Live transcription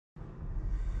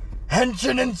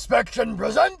Henshin Inspection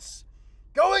presents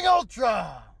Going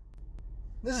Ultra!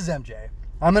 This is MJ.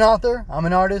 I'm an author, I'm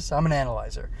an artist, I'm an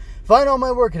analyzer. Find all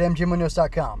my work at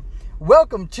mjmunoz.com.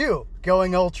 Welcome to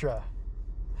Going Ultra.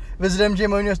 Visit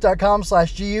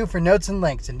mjmunoz.com/gu for notes and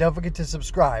links, and don't forget to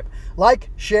subscribe, like,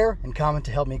 share, and comment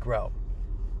to help me grow.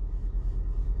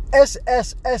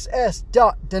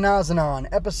 SSSS.Dynazenon,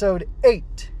 Episode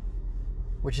 8,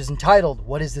 which is entitled,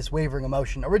 What is this Wavering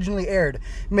Emotion? Originally aired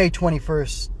May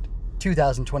 21st,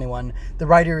 2021. The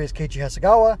writer is Keiichi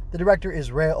Hasegawa. The director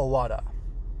is Rei Owada.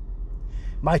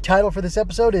 My title for this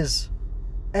episode is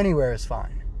Anywhere is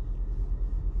Fine.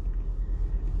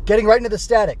 Getting right into the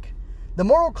static. The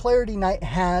moral clarity Knight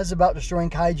has about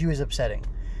destroying Kaiju is upsetting.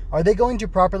 Are they going to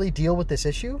properly deal with this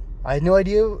issue? I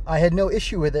had no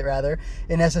issue with it,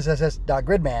 in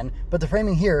SSSS.Gridman, but the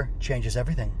framing here changes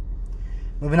everything.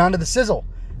 Moving on to the sizzle.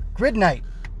 Gridknight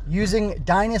using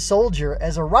Dynasoldier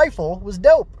as a rifle was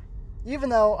dope.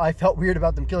 Even though I felt weird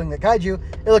about them killing the Kaiju,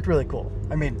 it looked really cool.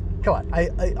 I mean, come on,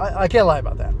 I can't lie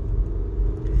about that.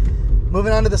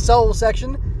 Moving on to the soul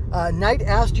section, Knight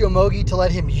asked Yomogi to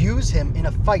let him use him in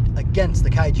a fight against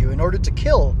the Kaiju in order to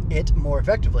kill it more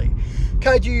effectively.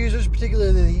 Kaiju users,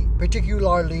 particularly,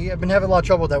 I've been having a lot of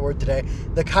trouble with that word today,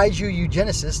 the Kaiju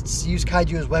Eugenycists use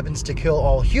Kaiju as weapons to kill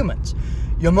all humans.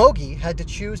 Yomogi had to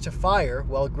choose to fire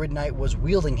while Gridknight was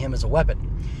wielding him as a weapon.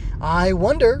 I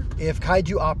wonder if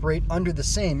Kaiju operate under the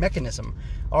same mechanism.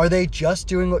 Are they just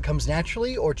doing what comes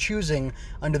naturally or choosing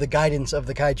under the guidance of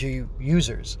the Kaiju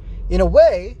users? In a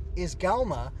way, is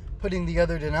Gauma putting the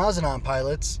other Dynazenon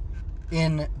pilots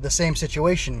in the same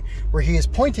situation where he is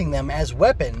pointing them as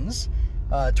weapons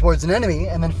towards an enemy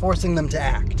and then forcing them to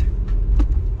act?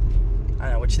 I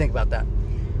don't know what you think about that.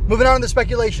 Moving on to the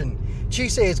speculation.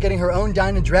 Chisei is getting her own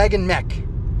Dynadragon mech.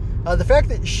 The fact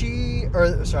that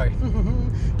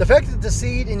the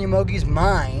seed in Yomogi's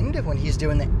mind when he's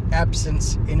doing the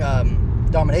absence in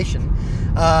domination,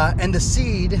 and the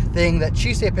seed thing that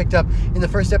Chisei picked up in the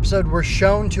first episode were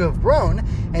shown to have grown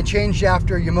and changed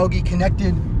after Yomogi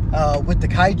connected with the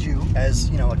Kaiju as,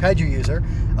 a Kaiju user.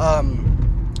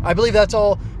 I believe that's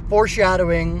all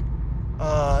foreshadowing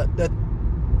that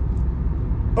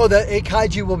a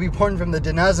Kaiju will be born from the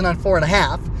Dynazenon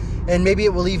Four-and-a-half, and maybe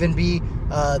it will even be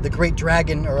the great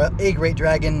dragon, or a great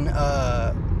dragon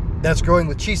that's growing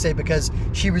with Chisei because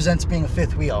she resents being a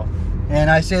fifth wheel.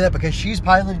 And I say that because she's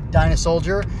piloted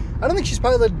Dynasoldier. I don't think she's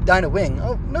piloted Dynawing.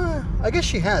 Oh, no, I guess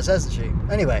she has, hasn't she?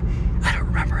 Anyway, I don't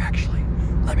remember actually.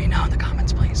 Let me know in the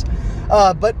comments, please.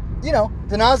 But,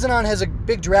 Dynazenon has a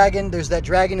big dragon. There's that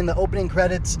dragon in the opening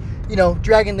credits.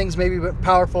 Dragon things may be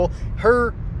powerful.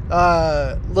 Her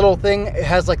little thing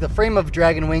has like the frame of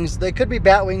dragon wings. They could be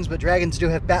bat wings, but dragons do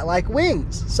have bat-like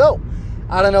wings. So,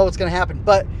 I don't know what's going to happen.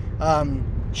 But,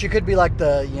 she could be like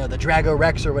the Drago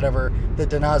Rex or whatever that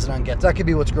Dynazenon gets. That could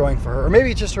be what's growing for her. Or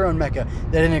maybe it's just her own mecha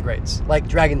that integrates, like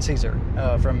Dragon Caesar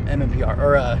from MMPR,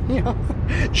 or,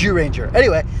 Jew Ranger.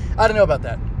 Anyway, I don't know about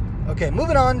that. Okay,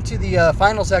 moving on to the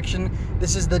final section.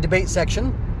 This is the debate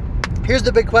section. Here's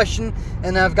the big question,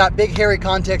 and I've got big, hairy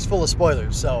context full of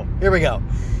spoilers, so here we go.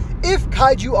 If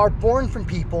Kaiju are born from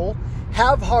people,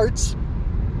 have hearts,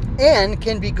 and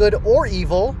can be good or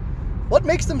evil, what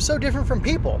makes them so different from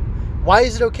people? Why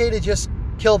is it okay to just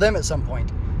kill them at some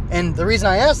point? And the reason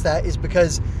I ask that is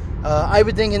because I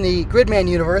would think in the Gridman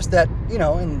universe that,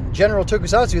 in general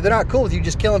Tokusatsu, they're not cool with you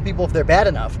just killing people if they're bad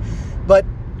enough. But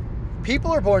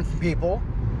people are born from people,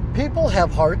 people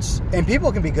have hearts, and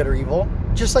people can be good or evil,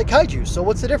 just like Kaiju. So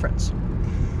what's the difference?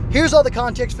 Here's all the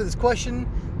context for this question.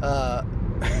 Are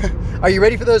you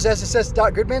ready for those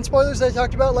SSS.Gridman spoilers I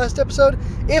talked about last episode?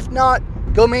 If not,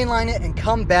 go mainline it and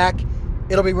come back.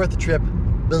 It'll be worth the trip.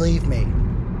 Believe me.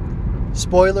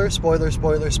 Spoiler, spoiler,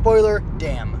 spoiler, spoiler,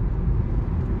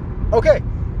 dam. Okay,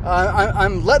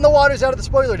 I'm letting the waters out of the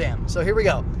spoiler dam, so here we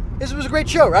go. This was a great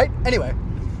show, right? Anyway,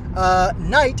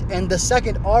 Knight and the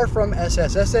second are from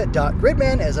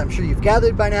SSSS.Gridman, as I'm sure you've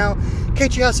gathered by now.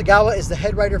 Keiichi Hasegawa is the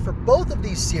head writer for both of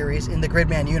these series in the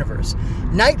Gridman universe.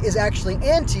 Knight is actually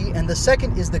Auntie, and the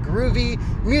second is the groovy,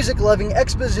 music-loving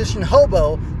exposition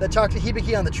hobo that talked to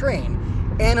Hibiki on the train.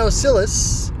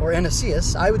 Anocius,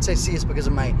 I would say Cius because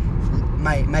of my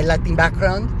Latin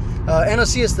background.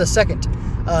 Anocius the second.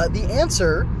 The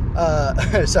answer,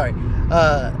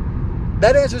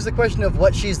 that answers the question of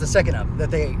what she's the second of, that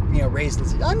they, raised.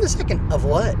 I'm the second of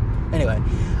what? Anyway,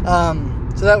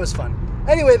 so that was fun.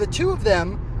 Anyway, the two of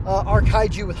them are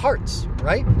Kaiju with hearts,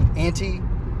 right? Auntie,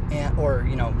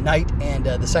 Knight, and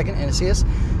the second, Anocius.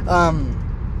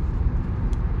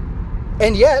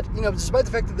 And yet, despite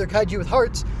the fact that they're Kaiju with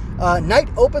hearts, Knight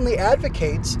openly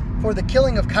advocates for the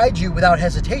killing of Kaiju without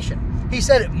hesitation. He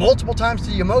said it multiple times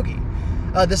to Yomogi.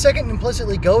 The second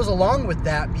implicitly goes along with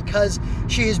that because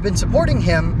she has been supporting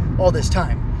him all this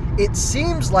time. It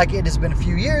seems like it has been a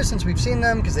few years since we've seen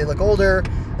them because they look older,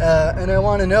 and I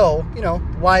want to know,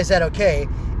 why is that okay?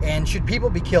 And should people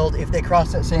be killed if they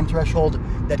cross that same threshold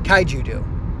that kaiju do?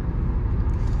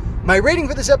 My rating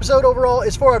for this episode overall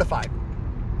is 4 out of 5.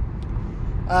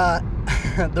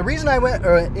 The reason I went,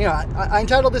 I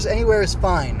entitled this Anywhere is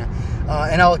Fine,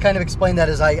 and I'll kind of explain that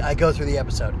as I go through the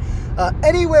episode.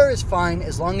 Anywhere is fine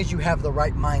as long as you have the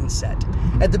right mindset.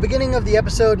 At the beginning of the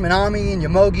episode, Minami and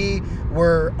Yomogi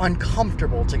were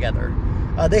uncomfortable together.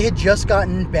 They had just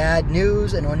gotten bad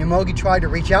news, and when Yomogi tried to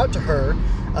reach out to her,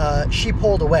 she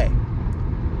pulled away.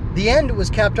 The end was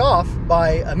capped off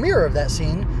by a mirror of that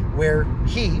scene where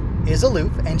he is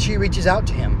aloof and she reaches out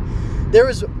to him. There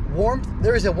is a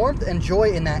warmth and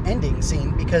joy in that ending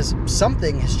scene because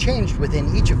something has changed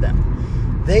within each of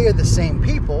them. They are the same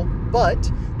people,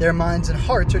 but their minds and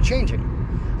hearts are changing.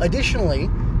 Additionally,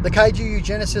 the Kaiju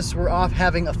Eugenycists were off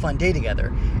having a fun day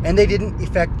together, and they didn't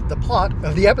affect the plot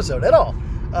of the episode at all.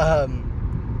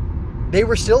 They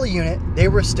were still a unit, they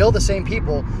were still the same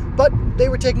people, but they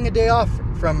were taking a day off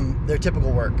from their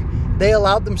typical work. They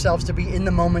allowed themselves to be in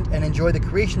the moment and enjoy the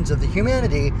creations of the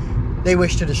humanity they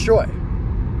wish to destroy.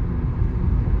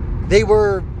 They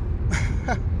were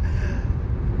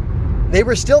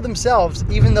still themselves,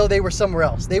 even though they were somewhere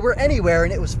else. They were anywhere,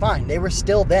 and it was fine. They were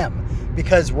still them,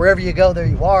 because wherever you go, there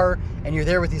you are, and you're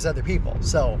there with these other people.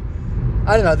 So,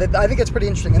 I don't know. I think it's pretty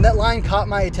interesting. And that line caught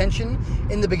my attention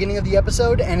in the beginning of the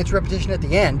episode, and its repetition at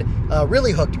the end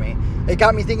really hooked me. It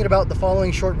got me thinking about the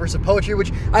following short verse of poetry,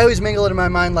 which I always mingle it in my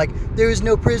mind like, there is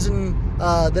no prison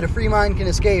that a free mind can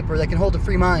escape, or that can hold a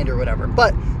free mind, or whatever.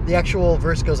 But the actual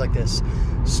verse goes like this.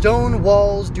 Stone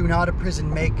walls do not a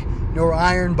prison make, nor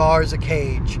iron bars a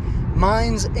cage.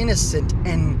 Minds innocent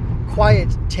and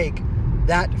quiet take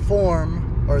that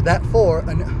form, or that for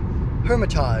an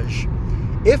hermitage.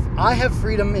 If I have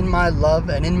freedom in my love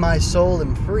and in my soul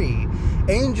am free,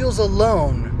 angels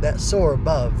alone that soar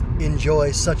above enjoy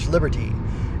such liberty.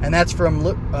 And that's from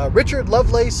Richard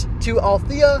Lovelace to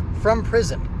Althea from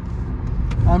Prison.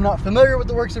 I'm not familiar with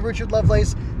the works of Richard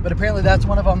Lovelace, but apparently that's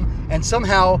one of them. And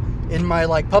somehow in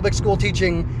my public school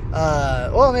teaching, I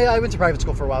went to private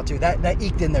school for a while too. That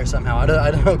eked in there somehow. I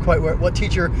don't know quite what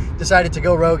teacher decided to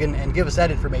go rogue and give us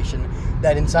that information.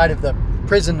 That inside of the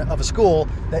prison of a school,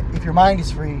 that if your mind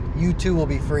is free, you too will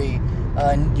be free,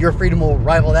 and your freedom will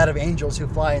rival that of angels who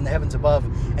fly in the heavens above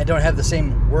and don't have the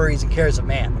same worries and cares of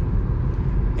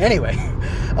man. Anyway,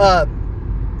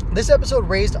 this episode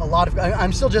raised a lot of...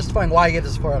 I'm still justifying why I gave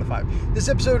this a 4 out of 5. This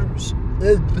episode...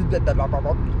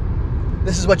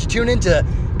 This is what you tune into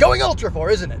Going Ultra for,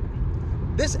 isn't it?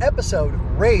 This episode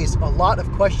raised a lot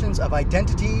of questions of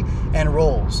identity and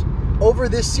roles. Over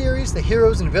this series, the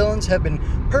heroes and villains have been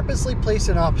purposely placed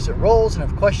in opposite roles and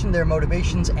have questioned their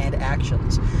motivations and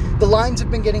actions. The lines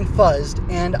have been getting fuzzed,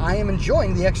 and I am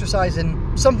enjoying the exercise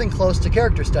in something close to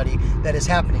character study that is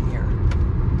happening here.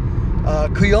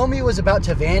 Kiyomi was about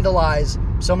to vandalize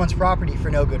someone's property for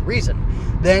no good reason.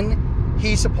 Then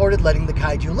he supported letting the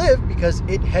kaiju live because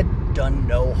it had done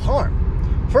no harm.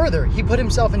 Further, he put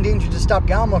himself in danger to stop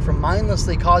Gauma from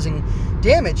mindlessly causing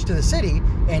damage to the city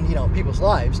and, people's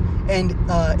lives, and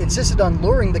insisted on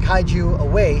luring the kaiju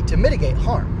away to mitigate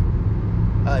harm.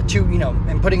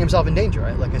 And putting himself in danger,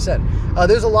 right? Like I said.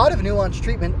 There's a lot of nuanced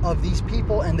treatment of these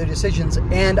people and their decisions,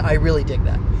 and I really dig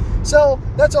that. So,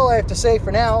 that's all I have to say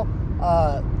for now.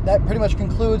 That pretty much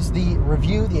concludes the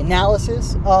review, the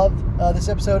analysis of this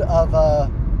episode of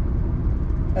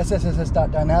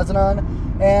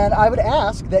SSSS.Dynazenon. And I would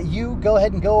ask that you go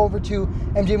ahead and go over to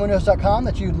mjmunoz.com,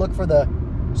 that you look for the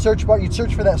search bar. You'd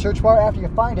search for that search bar. After you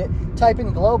find it, type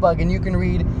in Glowbug, and you can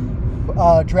read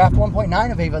draft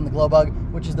 1.9 of Ava and the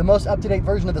Glowbug, which is the most up-to-date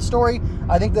version of the story.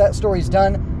 I think that story's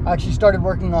done. I actually started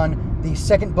working on the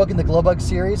second book in the Glowbug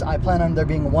series. I plan on there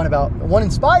being one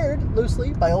inspired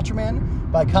loosely by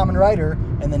Ultraman, by Kamen Rider,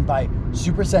 and then by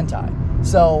Super Sentai.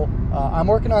 So I'm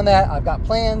working on that. I've got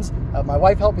plans. My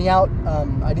wife helped me out.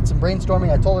 I did some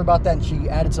brainstorming. I told her about that, and she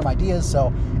added some ideas.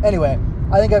 So anyway,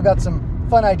 I think I've got some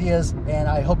fun ideas, and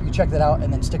I hope you check that out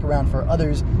and then stick around for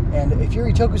others. And if you're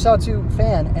a Tokusatsu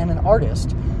fan and an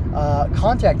artist,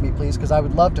 contact me, please, because I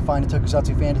would love to find a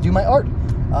Tokusatsu fan to do my art.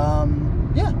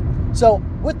 Yeah. So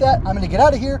with that, I'm going to get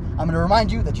out of here. I'm going to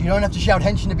remind you that you don't have to shout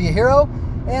Henshin to be a hero,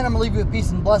 and I'm going to leave you with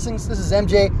peace and blessings. This is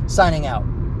MJ signing out.